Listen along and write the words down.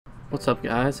What's up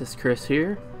guys, it's Chris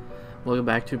here. Welcome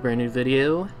back to a brand new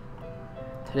video.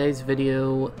 Today's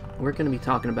video we're going to be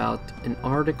talking about an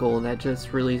article that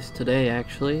just released today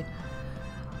actually.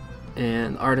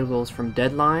 And the article is from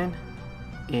Deadline,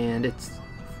 and it's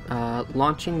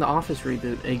launching the Office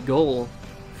reboot, a goal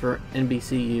for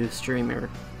NBCU streamer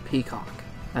Peacock.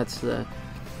 That's the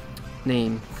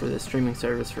name for the streaming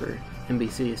service for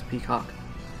NBC, is Peacock.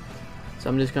 So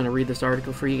I'm just going to read this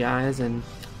article for you guys, and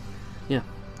yeah.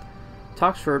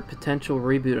 Talks for a potential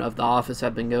reboot of The Office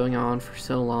have been going on for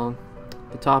so long.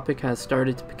 The topic has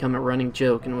started to become a running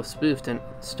joke and was spoofed in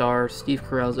star Steve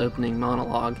Carell's opening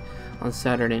monologue on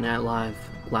Saturday Night Live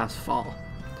last fall.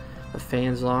 The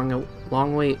fans'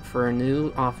 long wait for a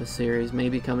new Office series may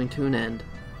be coming to an end.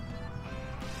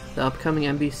 The upcoming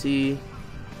NBC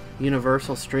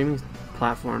Universal streaming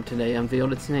platform today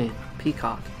unveiled its name,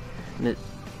 Peacock,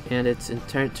 and its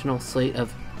intentional slate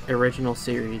of original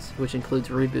series, which includes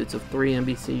reboots of 3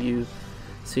 NBCU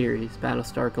series: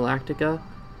 Battlestar Galactica,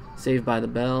 Saved by the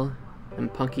Bell,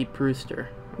 and Punky Brewster.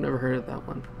 I've never heard of that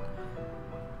one.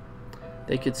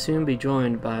 They could soon be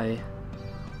joined by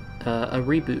a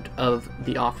reboot of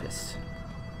The Office.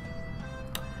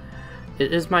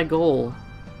 It is my goal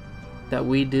that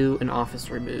we do an Office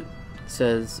reboot,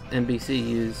 says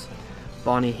NBCU's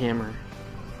Bonnie Hammer,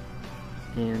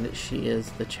 and she is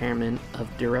the chairman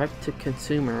of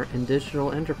Direct-to-Consumer and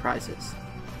Digital Enterprises.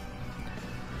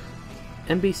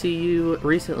 NBCU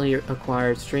recently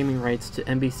acquired streaming rights to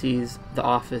NBC's The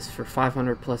Office for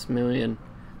 $500+ million,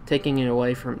 taking it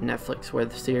away from Netflix, where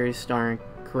the series starring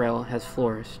Carell has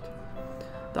flourished.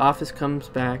 The Office comes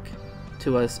back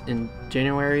to us in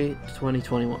January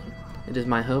 2021. It is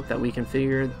my hope that we can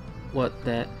figure what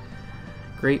that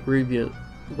great reboot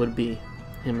would be,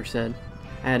 Hammer said,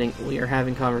 adding, "We are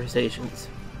having conversations."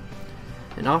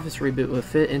 An Office reboot would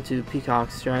fit into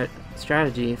Peacock's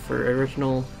strategy for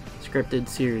original scripted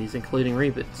series, including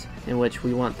reboots, in which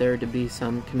we want there to be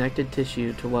some connected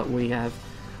tissue to what we have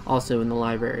also in the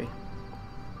library.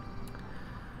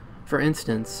 For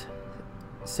instance,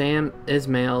 Sam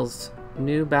Esmail's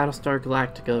new Battlestar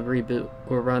Galactica reboot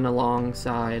will run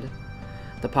alongside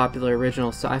the popular original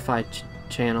Sci-Fi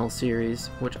Channel series,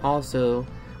 which also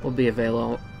will be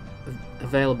available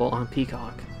on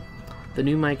Peacock. The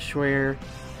new Mike Schwer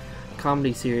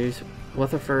comedy series,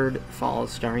 Weatherford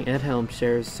Falls, starring Ed Helms,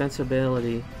 shares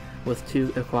sensibility with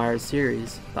 2 acquired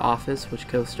series: The Office, which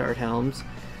co-starred Helms,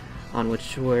 on which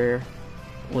Schwer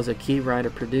was a key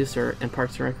writer-producer, and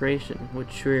Parks and Recreation, which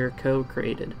Schwer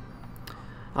co-created.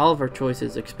 All of our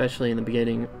choices, especially in the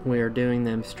beginning, we are doing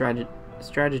them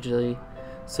strategically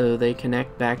so they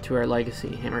connect back to our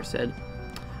legacy, Hammer said.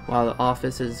 While The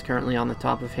Office is currently on the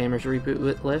top of Hammer's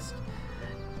reboot list,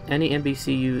 any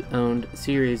NBCU-owned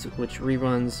series which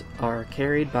reruns are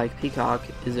carried by Peacock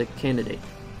is a candidate.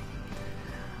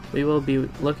 We will be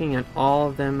looking at all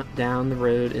of them down the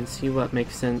road and see what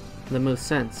makes the most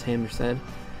sense, Hammer said.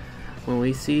 When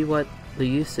we see what the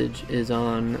usage is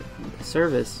on the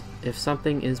service, if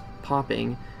something is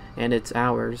popping and it's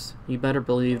ours, you better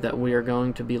believe that we are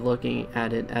going to be looking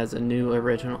at it as a new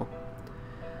original.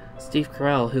 Steve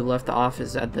Carell, who left The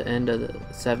Office at the end of the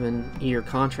 7-year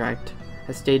contract,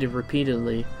 has stated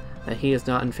repeatedly that he is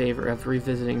not in favor of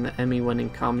revisiting the Emmy-winning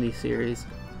comedy series,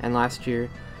 and last year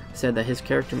said that his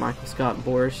character Michael Scott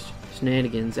Boris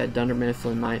shenanigans at Dunder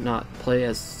Mifflin might not play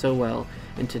as so well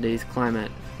in today's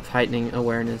climate of heightening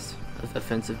awareness of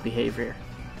offensive behavior.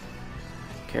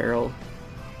 Carell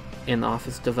and The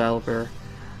Office developer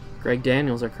Greg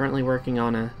Daniels are currently working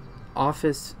on an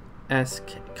Office-esque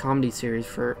comedy series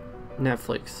for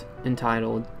Netflix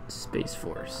entitled Space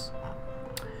Force.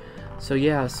 So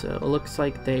yeah, so it looks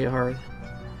like they are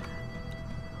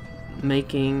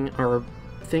making or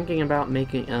thinking about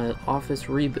making an Office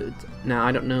reboot. Now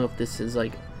I don't know if this is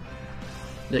like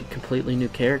the completely new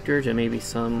characters, or maybe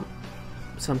some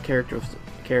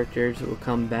characters will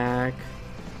come back.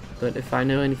 But if I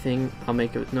know anything, I'll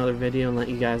make another video and let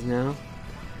you guys know.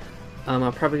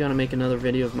 I'm probably going to make another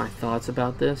video of my thoughts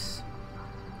about this.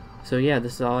 So yeah,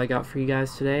 this is all I got for you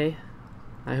guys today.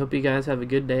 I hope you guys have a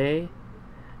good day.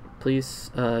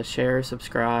 Please share,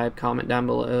 subscribe, comment down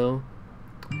below,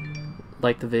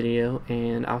 like the video,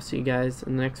 and I'll see you guys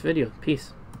in the next video.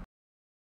 Peace.